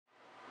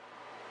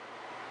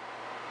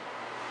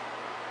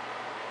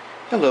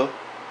Hello.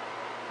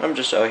 I'm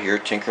just out here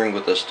tinkering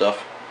with this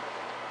stuff.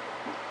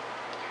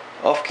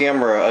 Off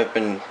camera, I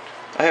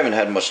haven't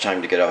had much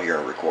time to get out here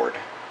and record.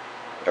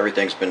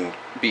 Everything's been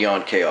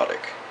beyond chaotic.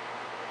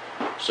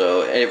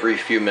 So every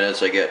few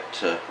minutes I get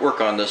to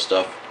work on this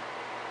stuff.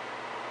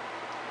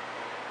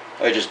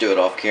 I just do it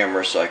off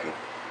camera so I can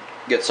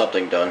get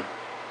something done.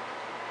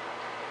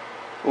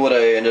 What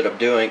I ended up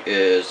doing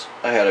is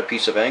I had a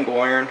piece of angle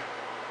iron,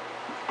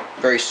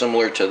 very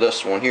similar to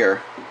this one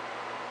here.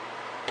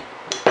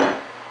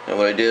 And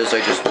what I did is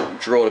I just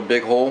drilled a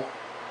big hole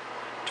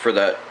for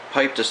that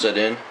pipe to set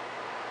in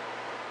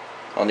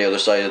on the other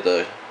side of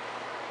the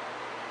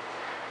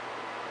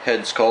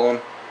heads column,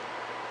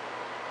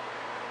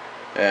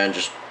 and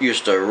just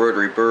used a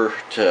rotary burr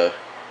to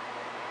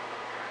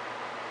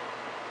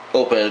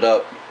open it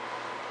up,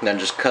 and then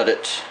just cut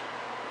it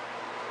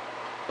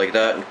like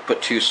that and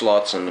put two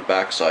slots in the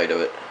back side of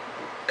it,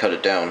 cut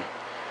it down.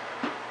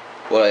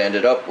 What I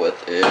ended up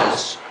with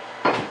is,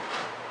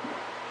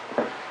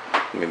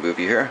 let me move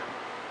you here.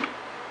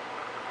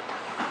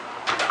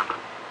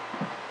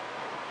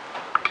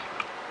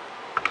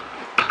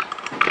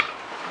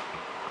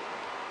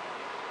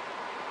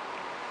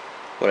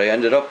 What I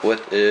ended up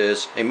with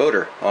is a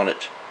motor on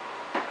it.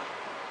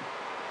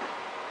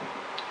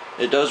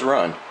 It does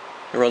run.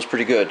 It runs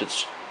pretty good.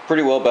 It's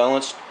pretty well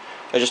balanced.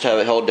 I just have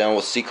it held down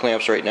with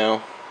C-clamps right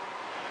now.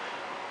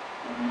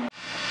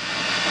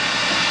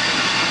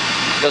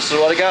 This is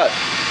what I got.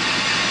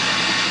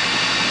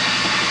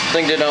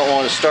 Thing did not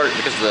want to start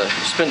because the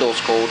spindle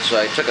is cold, so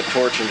I took a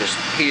torch and just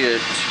heated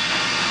it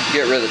to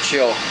get rid of the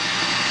chill.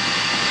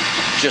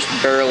 Just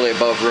barely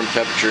above room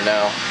temperature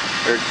now,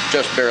 or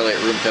just barely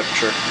at room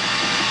temperature.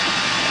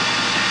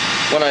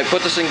 When I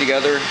put this thing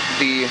together,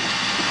 when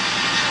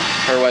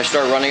I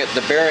started running it,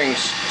 the bearings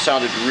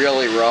sounded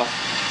really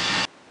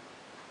rough.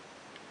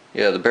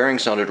 Yeah, the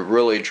bearings sounded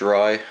really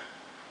dry.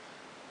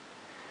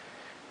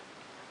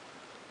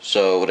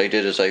 So what I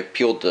did is I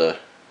peeled the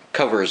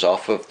covers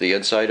off of the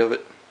inside of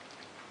it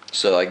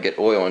so I could get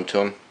oil into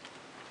them.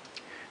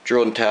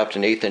 Drilled and tapped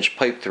an 1/8 inch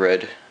pipe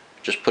thread.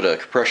 Just put a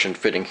compression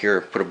fitting here,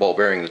 put a ball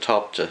bearing in the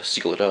top to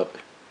seal it up.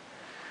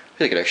 I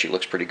think it actually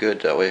looks pretty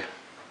good that way.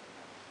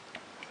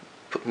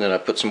 And then I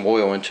put some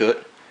oil into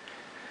it.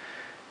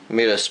 I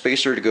made a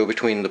spacer to go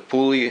between the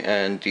pulley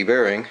and the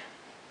bearing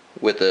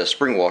with a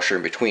spring washer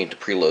in between to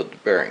preload the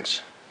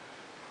bearings,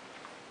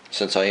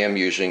 since I am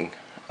using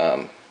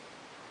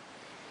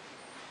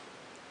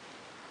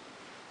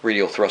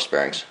radial thrust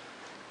bearings.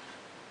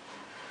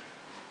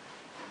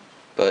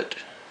 But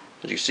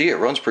as you see, it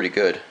runs pretty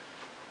good.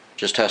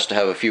 Just has to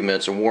have a few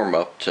minutes of warm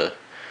up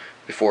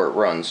before it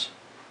runs.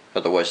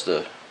 Otherwise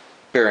the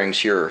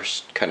bearings here are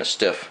kind of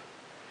stiff.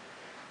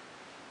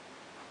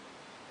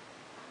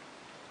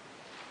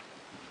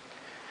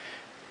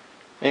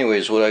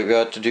 Anyways, what I've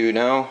got to do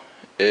now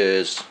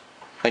is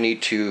I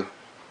need to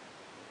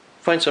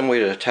find some way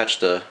to attach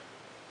the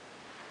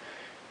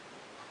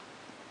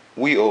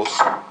wheels.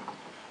 I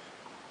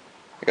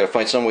gotta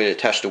find some way to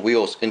attach the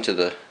wheels into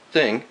the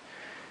thing,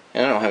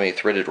 and I don't have any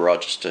threaded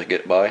rod just to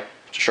get by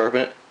to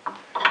sharpen it.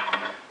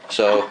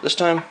 So this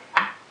time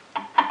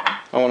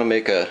I want to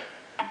make a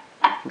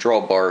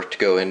drawbar to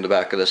go in the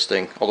back of this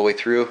thing all the way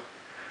through,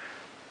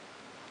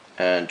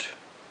 and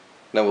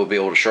then we'll be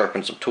able to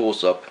sharpen some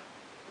tools up,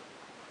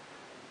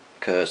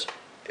 because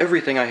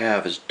everything I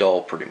have is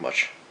dull pretty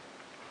much.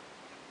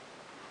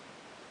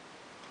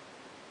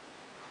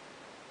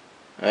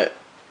 Alright,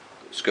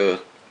 let's go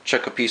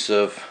chuck a piece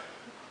of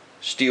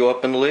steel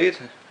up in the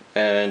lathe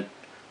and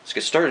let's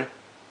get started.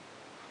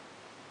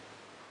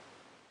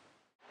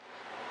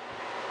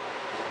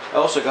 I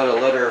also got a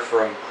letter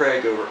from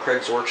Craig over at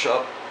Craig's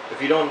Workshop. If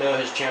you don't know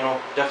his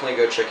channel, definitely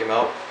go check him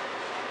out.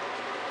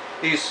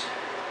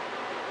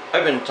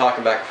 I've been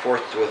talking back and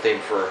forth with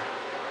him for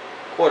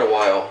quite a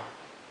while.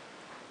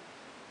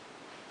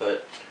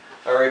 But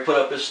I already put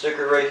up his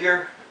sticker right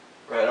here,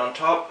 right on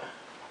top.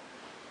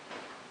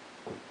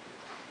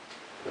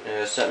 And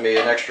it sent me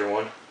an extra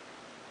one.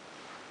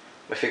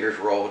 My fingers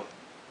were all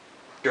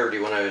dirty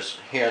when I was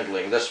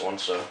handling this one,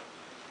 so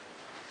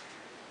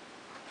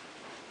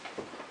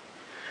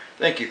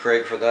thank you,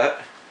 Craig, for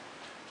that.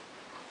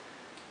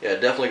 Yeah,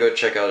 definitely go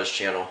check out his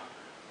channel.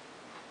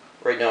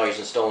 Right now he's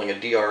installing a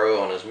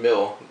DRO on his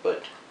mill,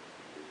 but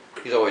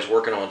he's always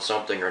working on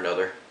something or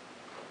another.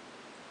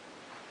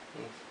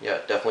 Yeah,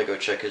 definitely go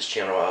check his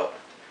channel out.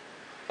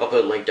 I'll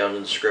put a link down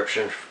in the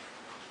description.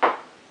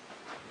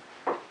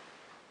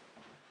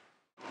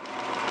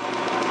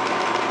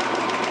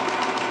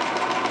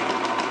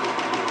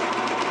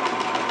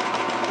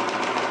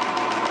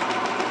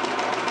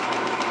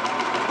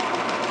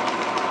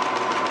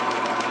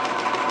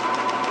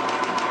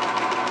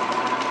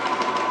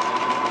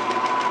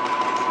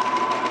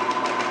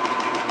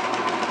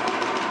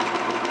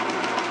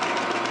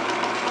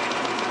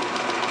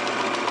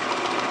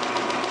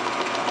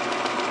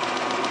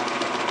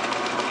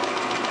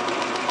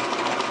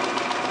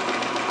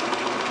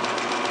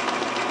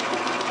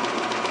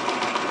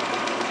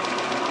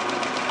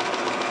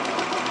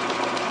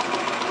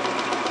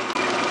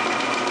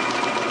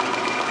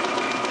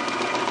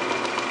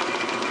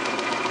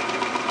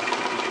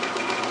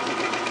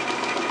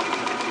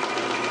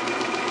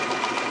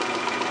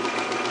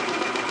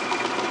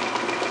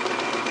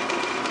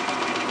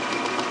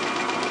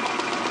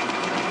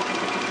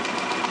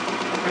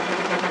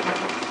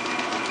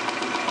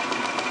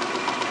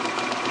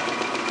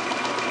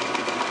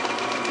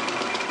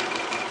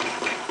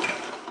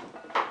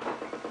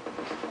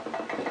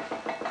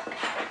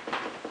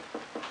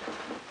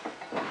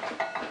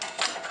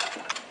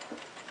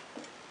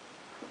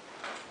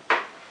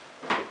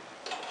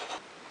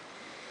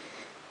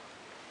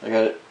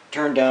 got it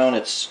turned down.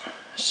 It's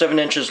 7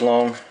 inches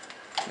long.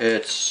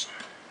 It's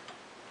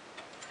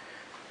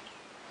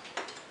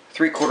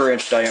 3/4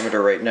 inch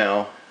diameter right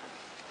now.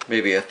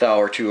 Maybe a thou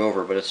or two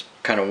over, but it's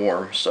kind of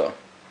warm, so.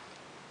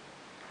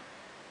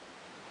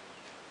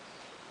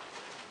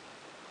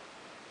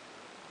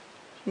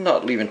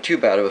 Not leaving too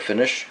bad of a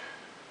finish.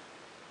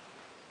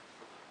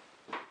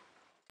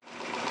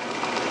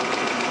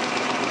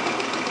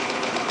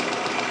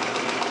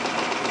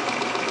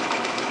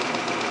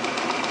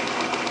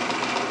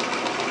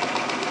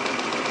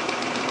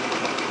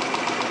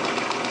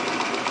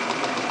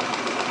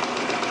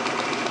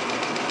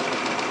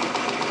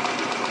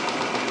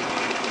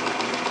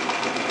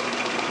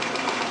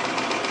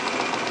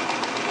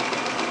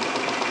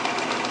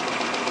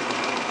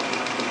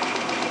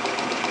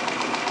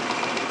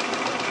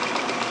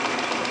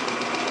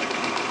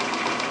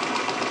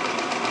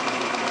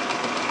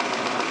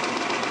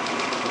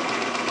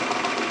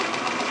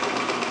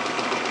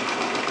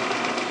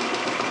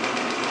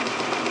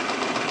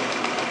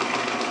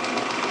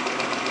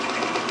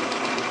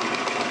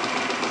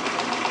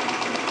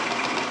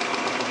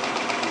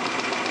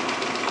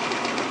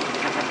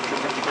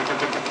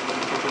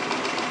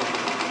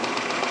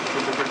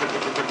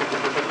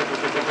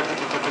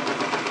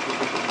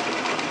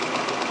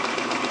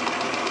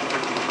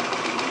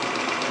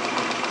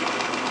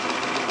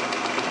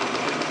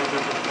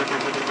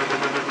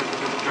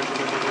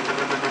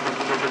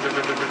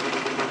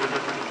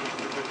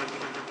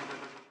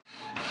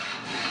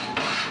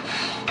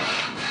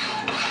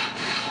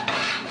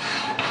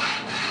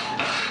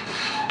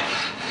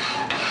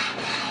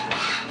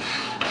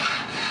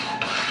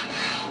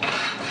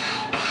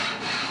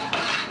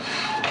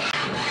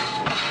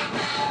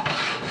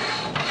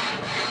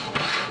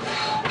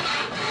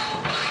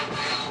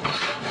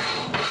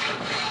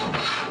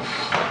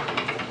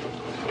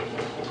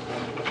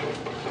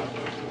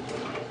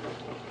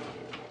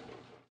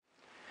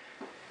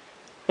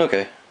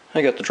 Okay,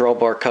 I got the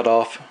drawbar cut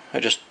off. I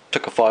just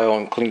took a file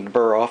and cleaned the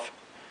burr off.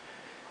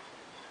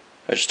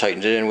 I just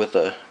tightened it in with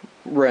a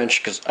wrench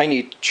because I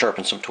need to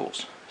sharpen some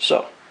tools.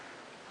 So,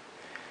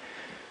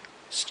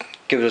 let's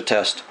give it a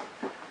test.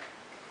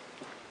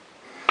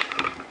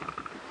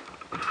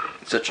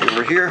 Set you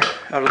over here,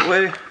 out of the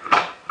way.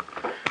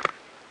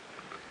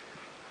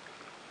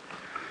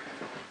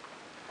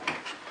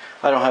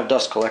 I don't have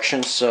dust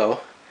collection,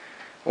 so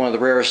one of the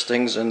rarest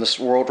things in this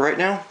world right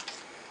now.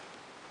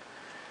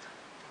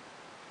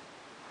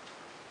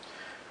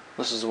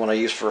 This is the one I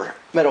use for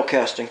metal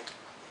casting.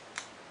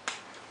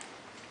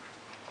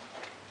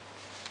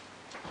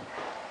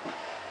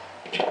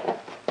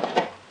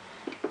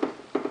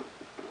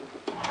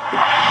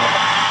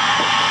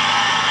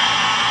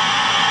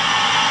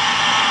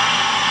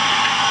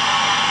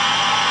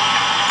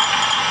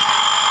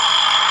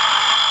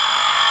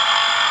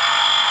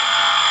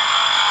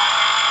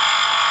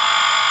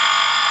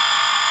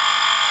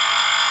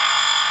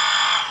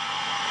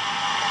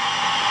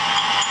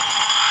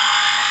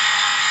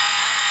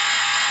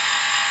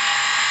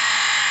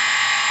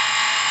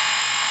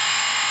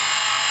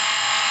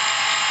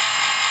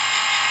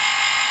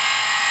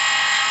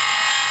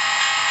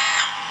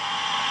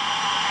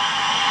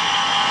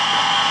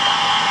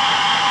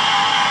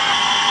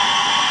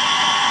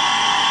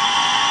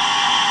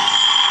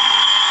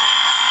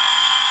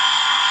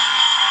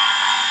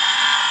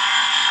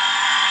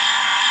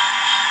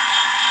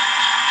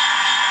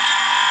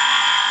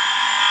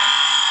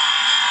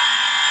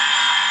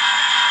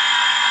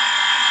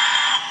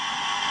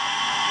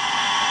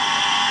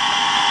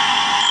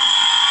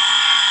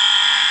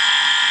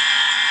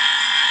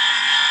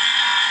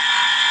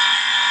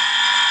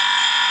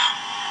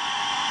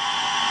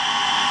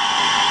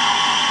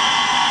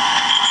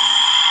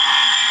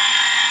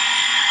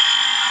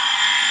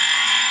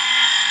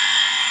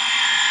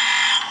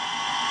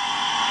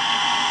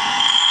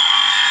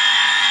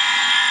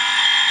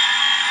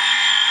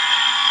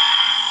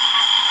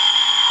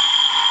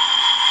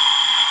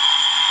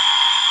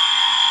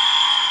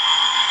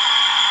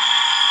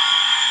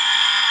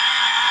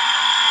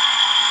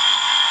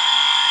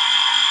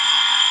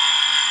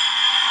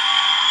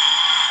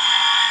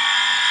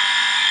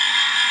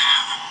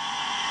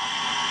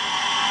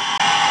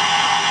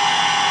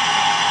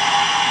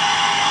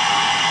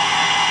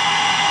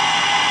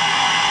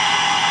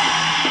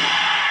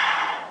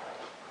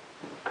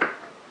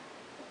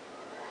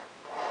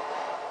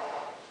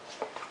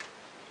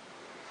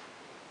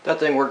 That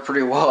thing worked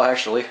pretty well,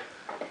 actually.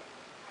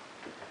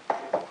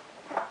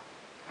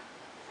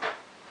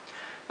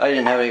 I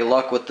didn't have any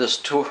luck with this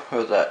tool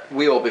or that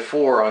wheel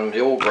before on the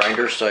old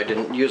grinder, so I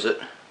didn't use it.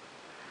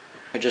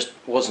 It just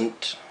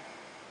wasn't.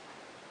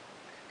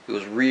 It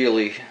was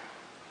really.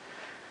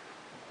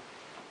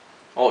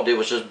 All it did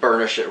was just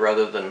burnish it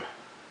rather than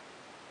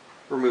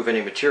remove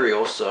any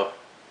material, so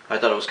I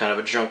thought it was kind of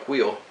a junk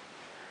wheel.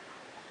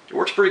 It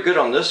works pretty good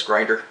on this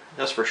grinder,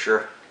 that's for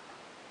sure.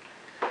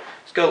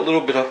 It's got a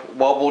little bit of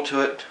wobble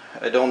to it.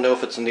 I don't know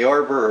if it's in the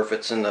arbor or if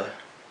it's in the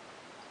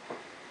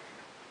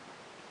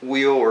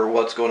wheel or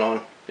what's going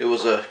on. It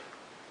was a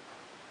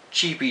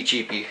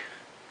cheapy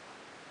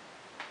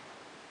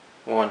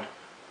one.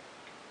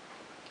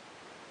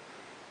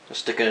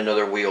 Just stick in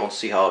another wheel and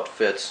see how it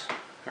fits,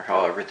 or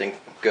how everything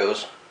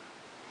goes.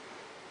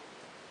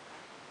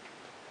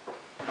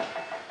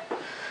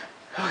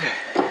 Okay.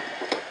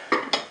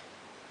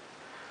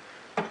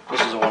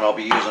 This is the one I'll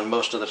be using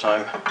most of the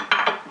time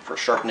for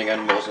sharpening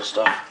end mills and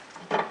stuff.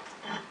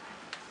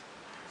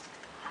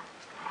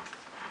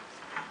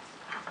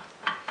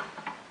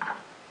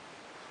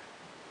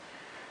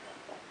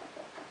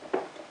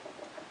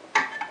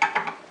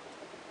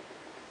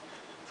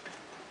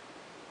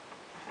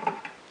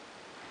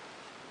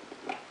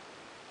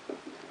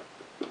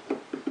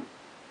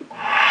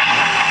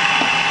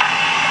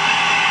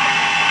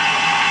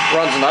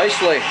 Runs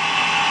nicely.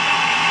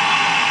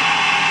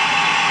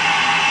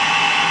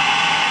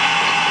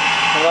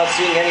 I'm not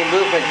seeing any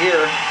movement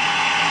here.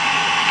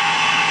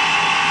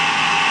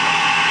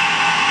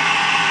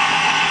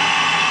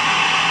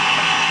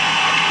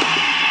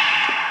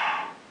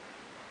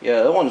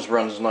 Yeah, that one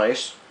runs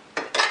nice.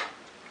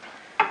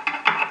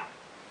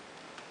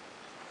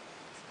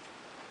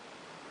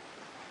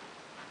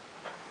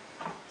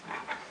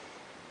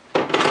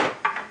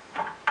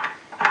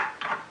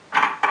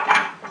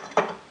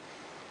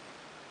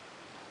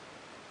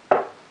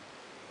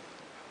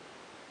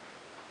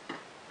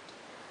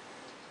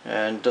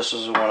 And this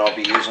is the one I'll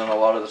be using a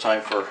lot of the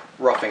time for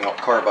roughing up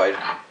carbide.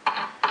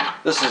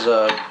 This is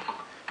a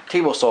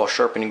table saw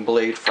sharpening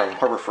blade from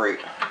Harbor Freight.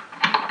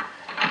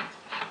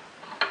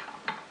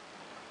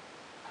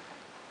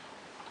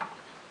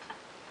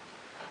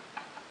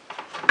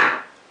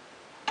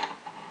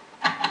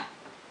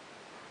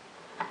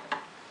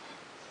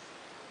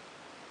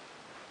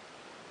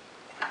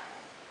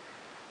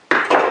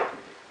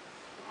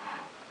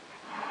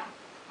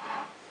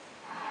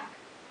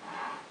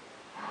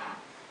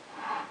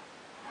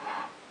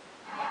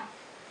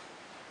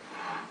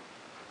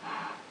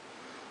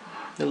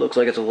 It looks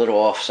like it's a little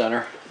off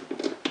center,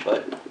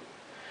 but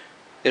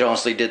it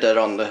honestly did that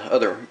on the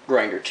other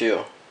grinder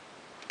too.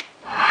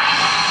 There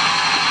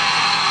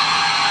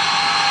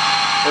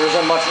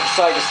isn't much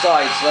side to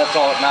side, so that's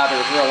all that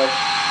matters really.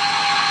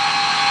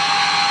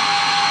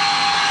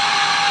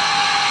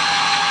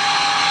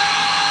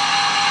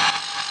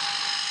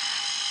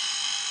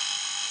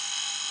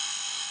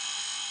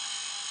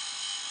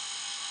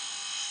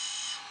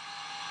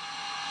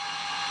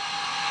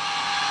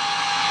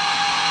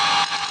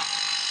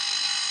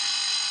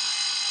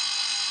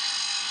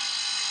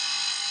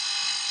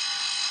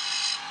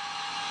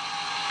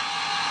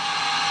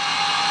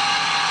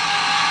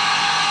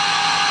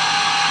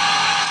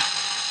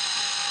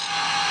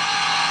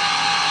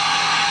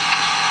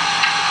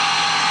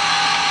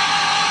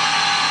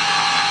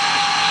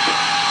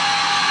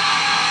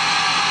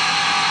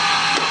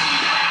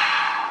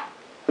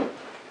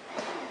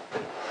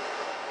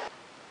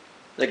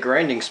 The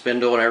grinding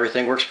spindle and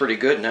everything works pretty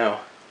good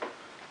now.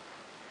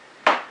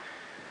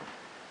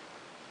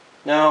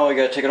 Now I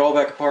gotta take it all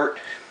back apart,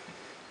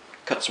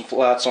 cut some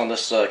flats on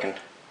this so I can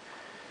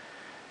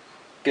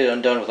get it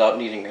undone without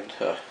needing it,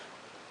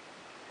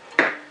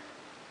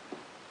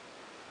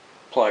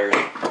 pliers.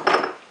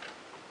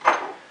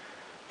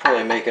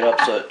 Probably make it up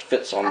so it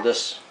fits on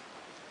this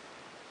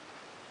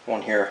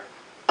one here.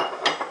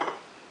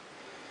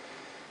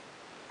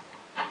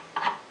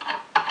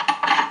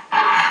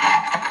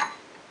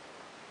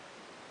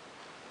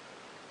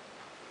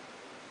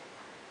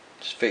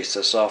 Just face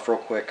this off real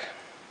quick.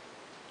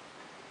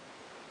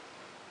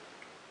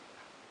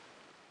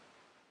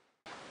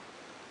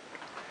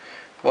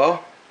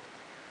 Well,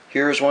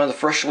 here's one of the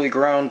freshly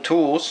ground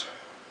tools.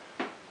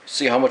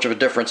 See how much of a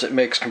difference it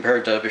makes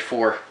compared to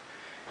before.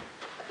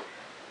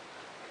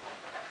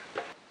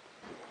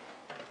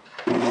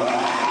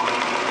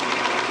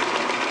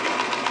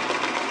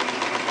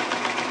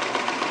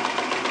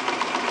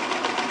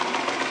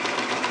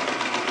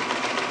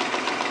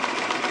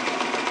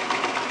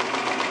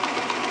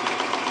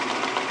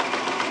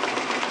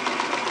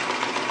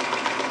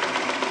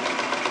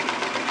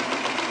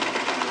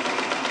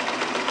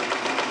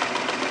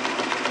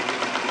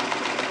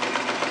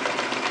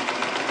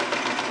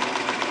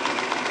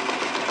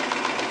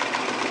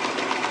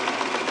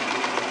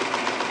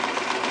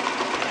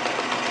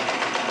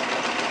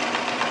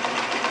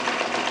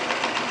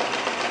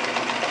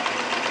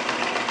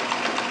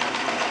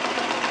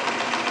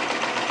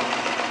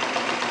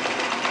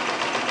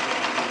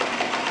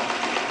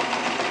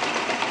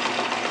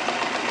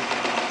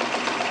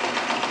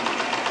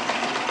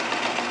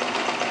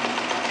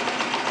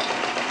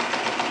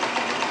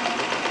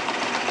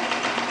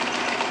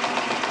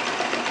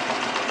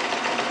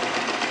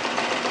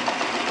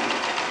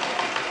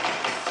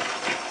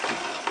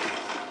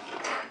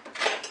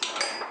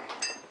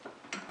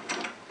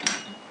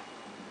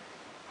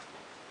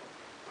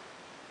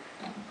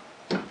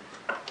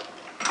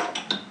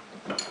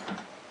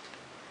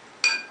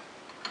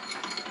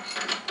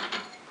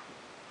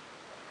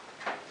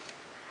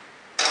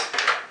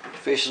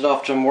 Face it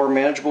off to a more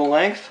manageable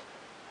length.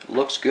 It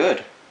looks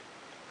good.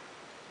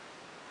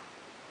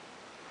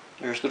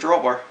 There's the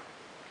drawbar,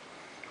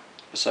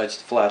 besides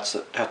the flats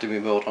that have to be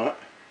milled on it.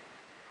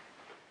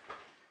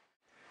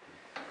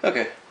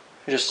 Okay,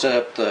 I just set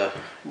up the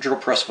drill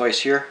press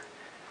vise here.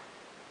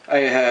 I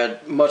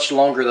had much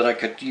longer than I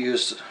could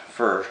use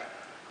for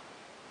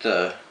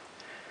the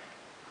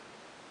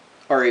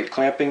R8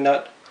 clamping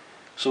nut.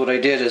 So what I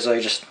did is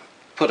I just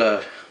put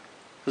this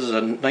is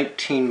a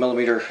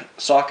 19mm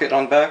socket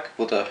on back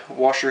with a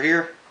washer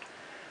here,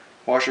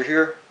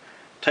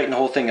 tighten the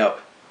whole thing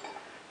up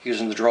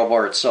using the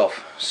drawbar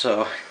itself.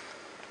 So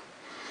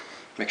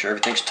make sure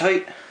everything's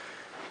tight.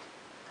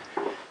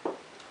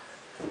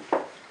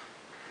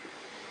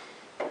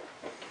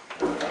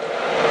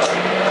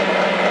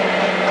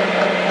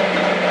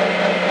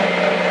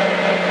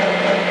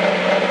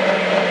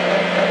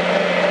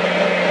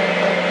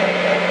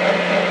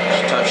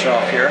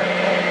 Off here.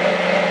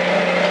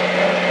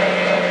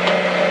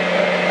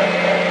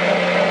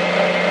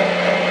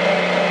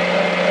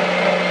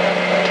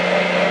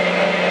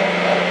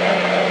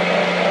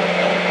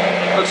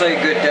 Looks like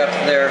a good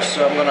depth there,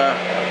 so I'm gonna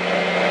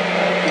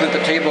put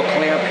the table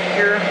clamp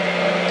here.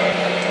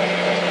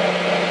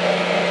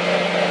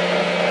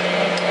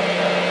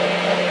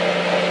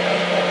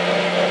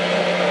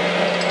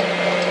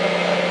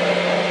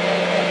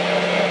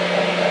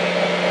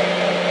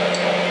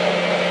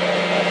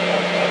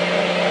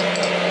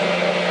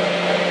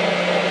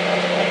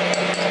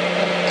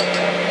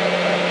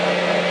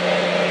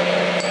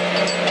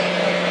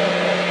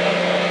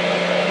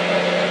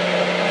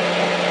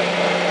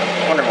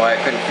 Wonder why I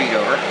couldn't feed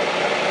over.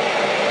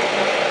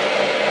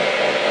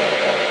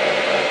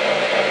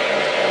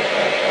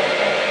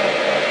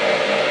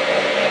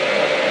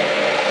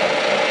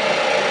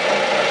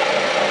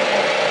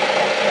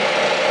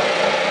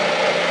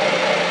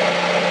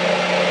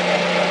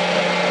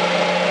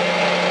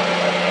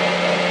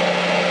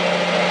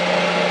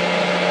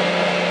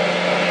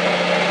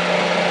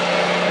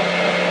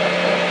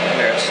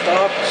 There it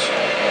stops.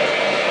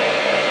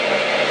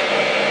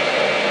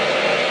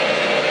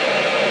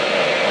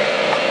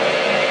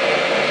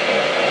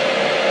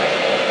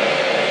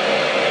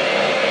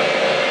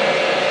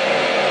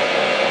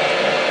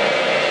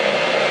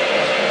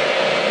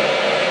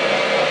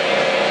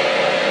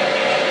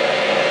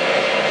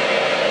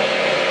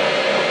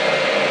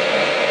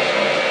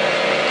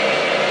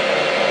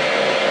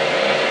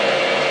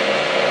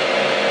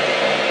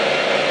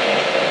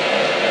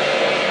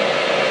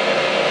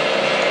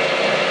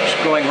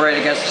 Going right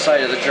against the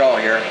side of the jaw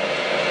here.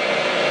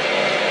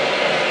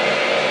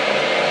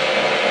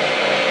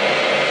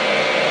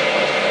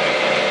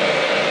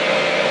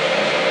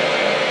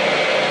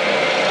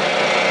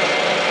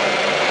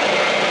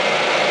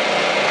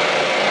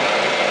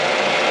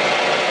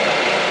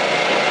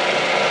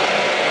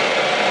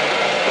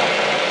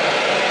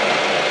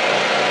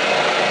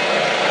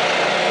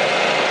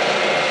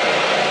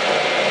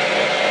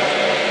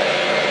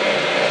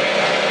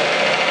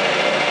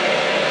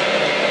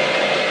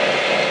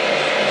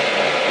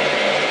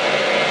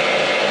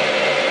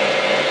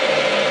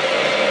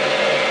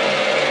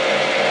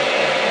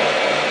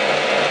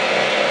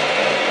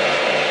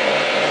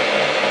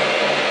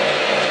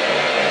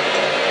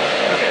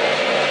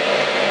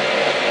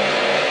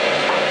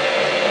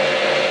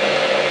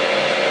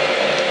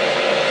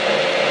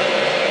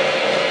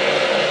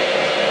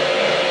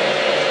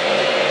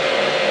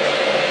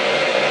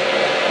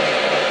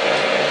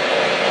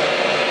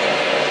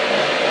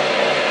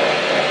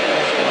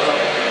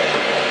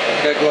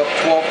 Gotta go up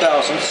 12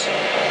 thousandths.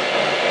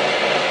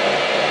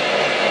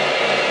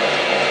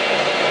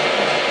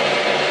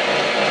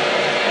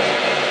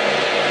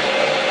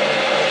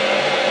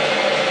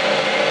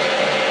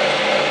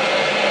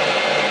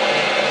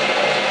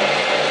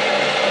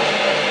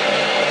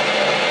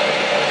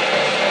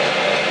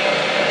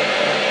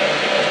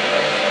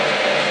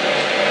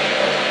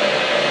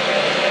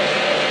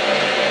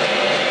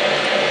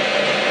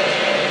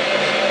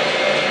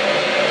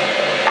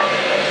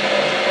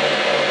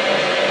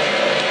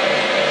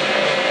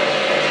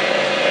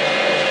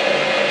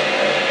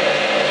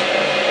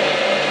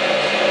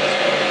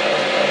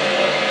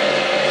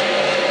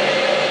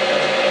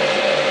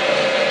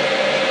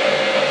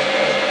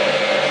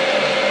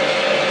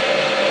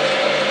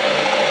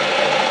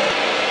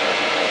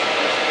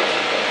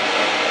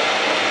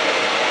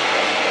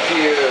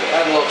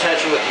 Add a little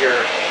tension with your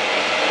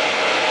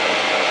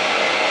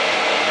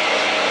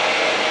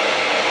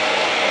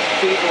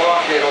feet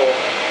lock, you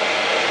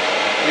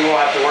won't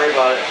have to worry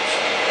about it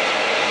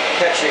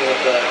catching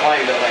with the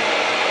climb milling.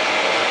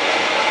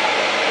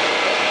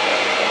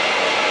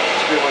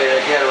 It's a good way to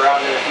get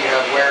around it if you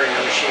have wear in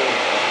your machine.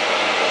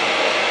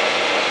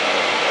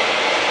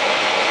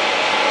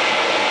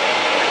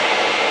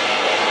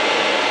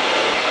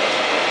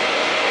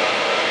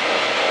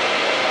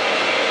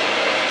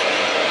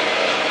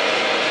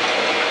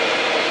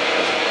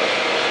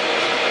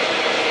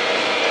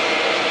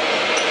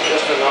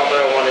 Enough, but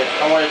I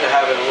wanted to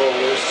have it a little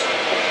loose.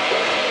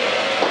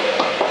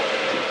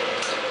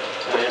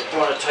 I didn't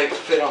want a tight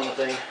fit on the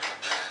thing.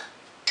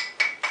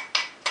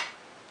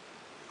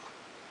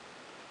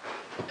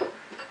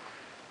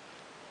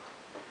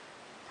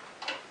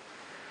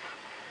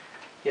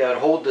 Yeah, to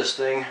hold this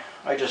thing,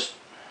 I just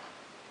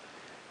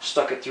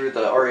stuck it through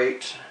the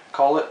R8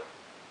 collet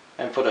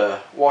and put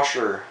a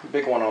washer,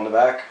 big one on the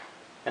back,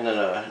 and then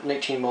an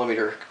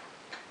 18mm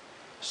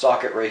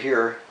socket right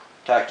here,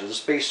 tacked as a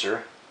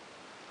spacer.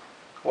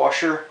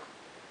 Washer,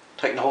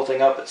 tighten the whole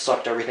thing up, it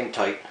sucked everything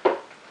tight.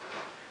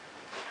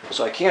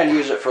 So I can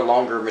use it for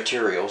longer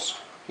materials.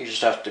 You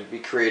just have to be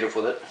creative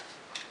with it.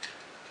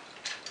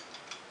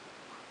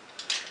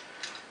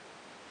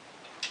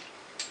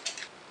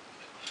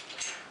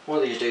 One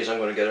of these days I'm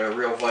going to get a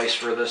real vise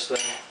for this thing.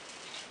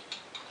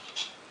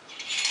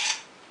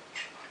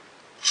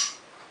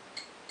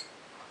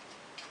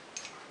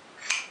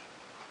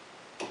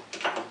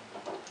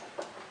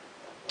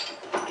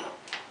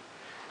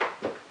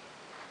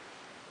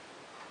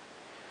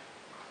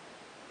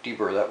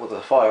 Deburr that with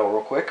a file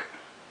real quick.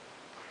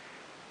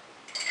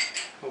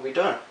 We'll be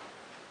done.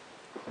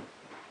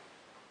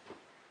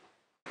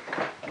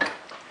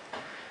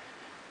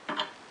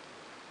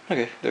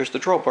 Okay, there's the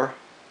drawbar.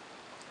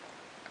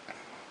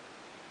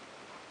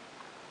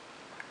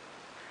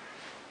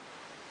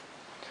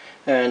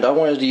 And I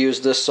wanted to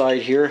use this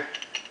side here.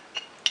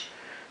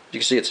 You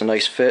can see it's a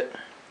nice fit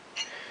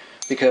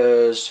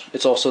because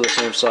it's also the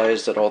same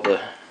size that all the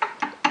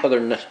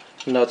other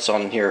nuts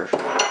on here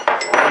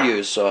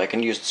use, so I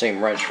can use the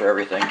same wrench for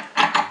everything.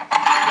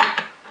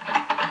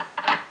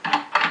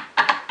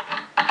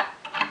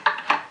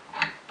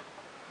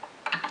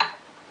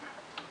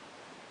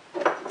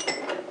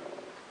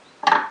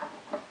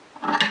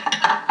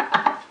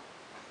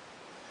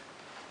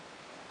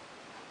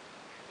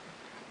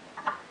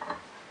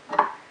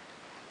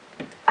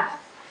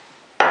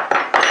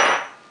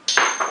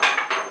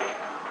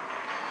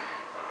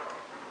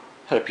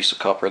 Had a piece of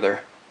copper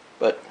there,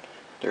 but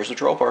there's the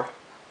drawbar.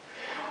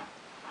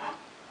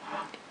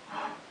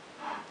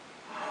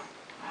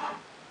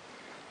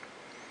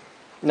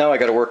 Now I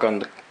got to work on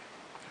the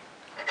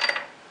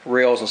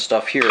rails and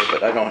stuff here,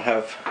 but I don't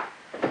have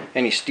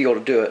any steel to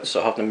do it,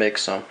 so I'll have to make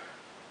some.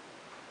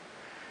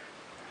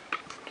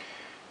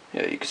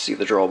 Yeah, you can see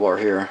the drawbar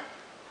here.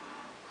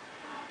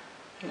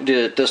 I did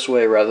it this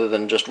way rather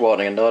than just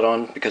welding a nut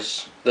on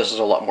because this is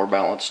a lot more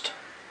balanced.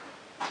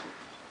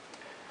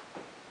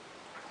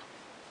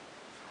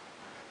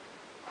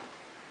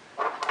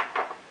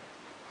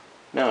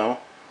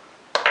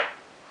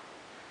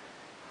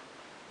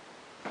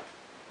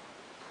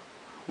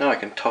 Now I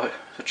can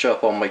touch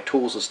up all my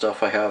tools and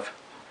stuff I have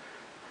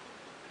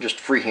just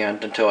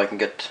freehand until I can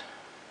get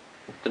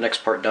the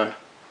next part done.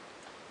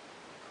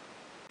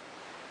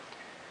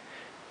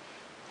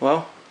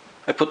 Well,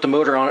 I put the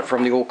motor on it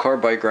from the old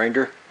carbide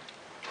grinder.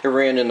 It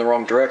ran in the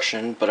wrong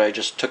direction, but I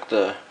just took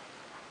the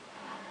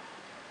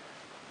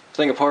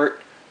thing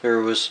apart. There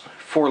was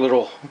 4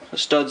 little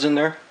studs in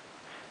there,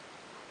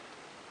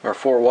 or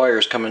 4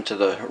 wires coming to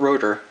the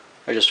rotor.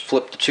 I just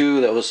flipped the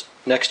 2 that was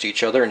next to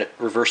each other and it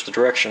reversed the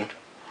direction.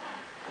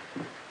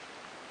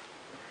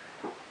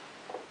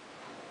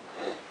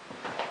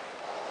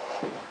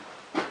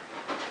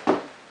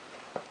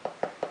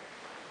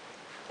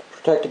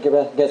 Protect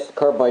against the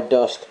carbide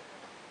dust.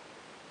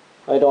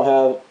 I don't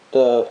have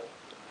the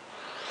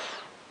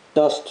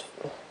dust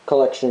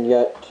collection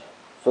yet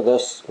for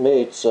this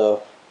made,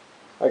 so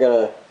I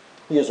gotta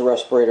use a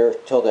respirator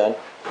till then.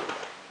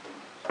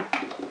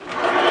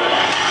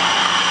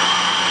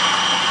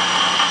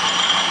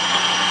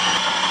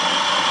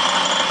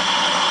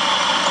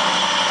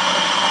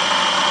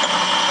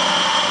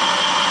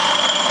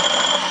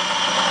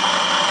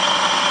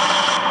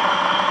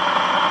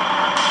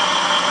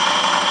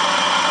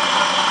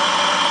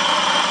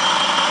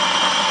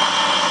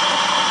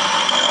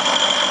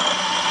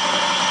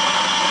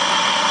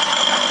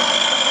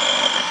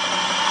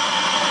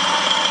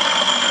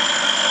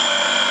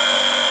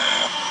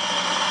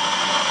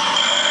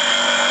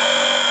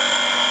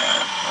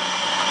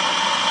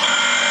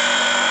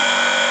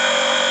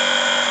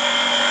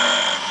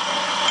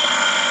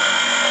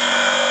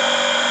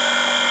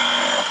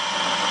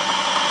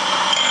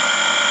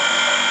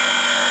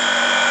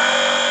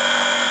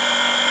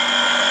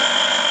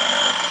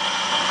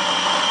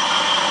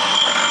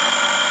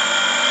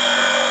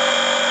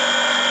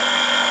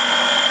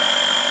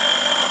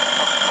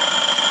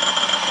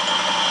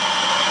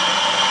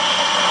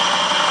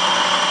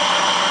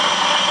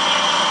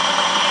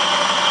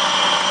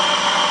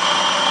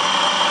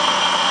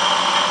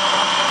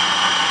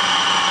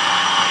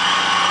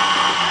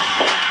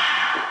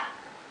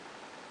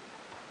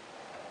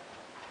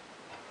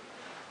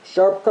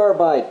 Sharp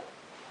carbide.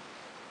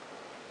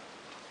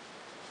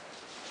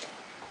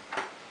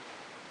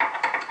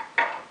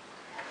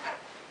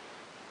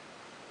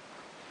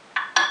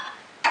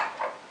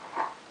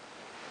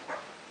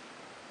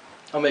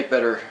 I'll make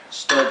better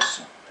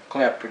studs,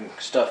 clamping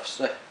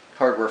stuff,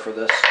 hardware for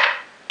this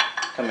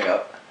coming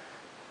up.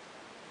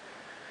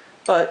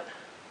 But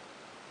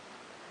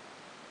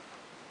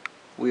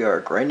we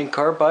are grinding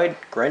carbide,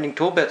 grinding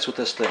tool bits with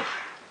this thing.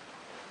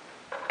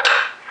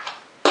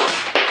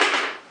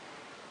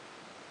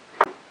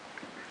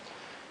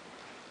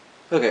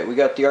 Okay, we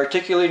got the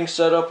articulating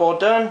setup all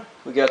done,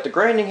 we got the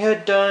grinding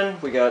head done,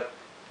 we got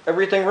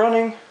everything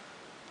running.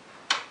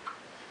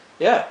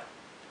 yeah.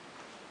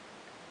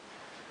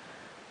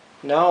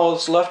 Now all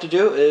that's left to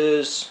do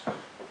is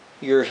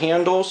your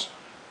handles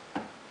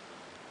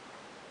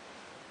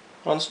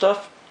on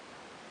stuff,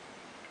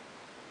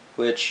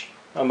 which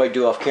I might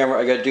do off camera.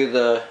 I gotta do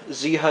the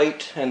Z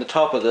height and the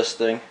top of this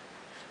thing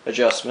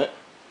adjustment,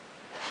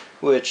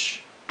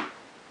 which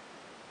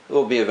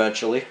will be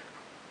eventually.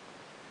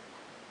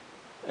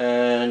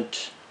 And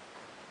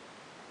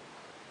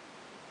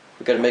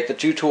we gotta make the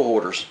 2 tool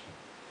holders.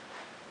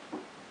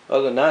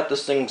 Other than that,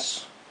 this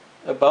thing's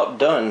about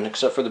done,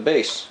 except for the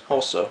base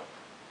also.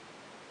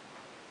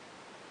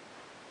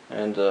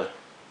 And the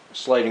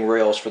sliding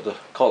rails for the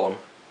column.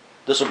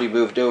 This will be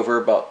moved over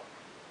about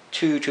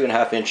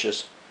 2.5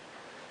 inches,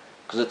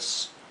 because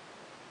it's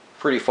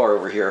pretty far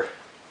over here.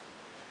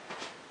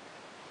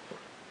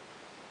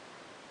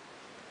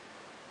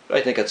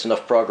 I think that's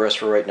enough progress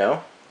for right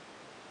now.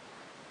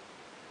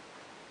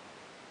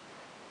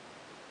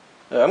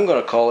 I'm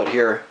going to call it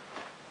here.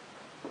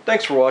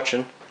 Thanks for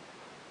watching.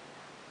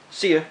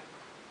 See ya.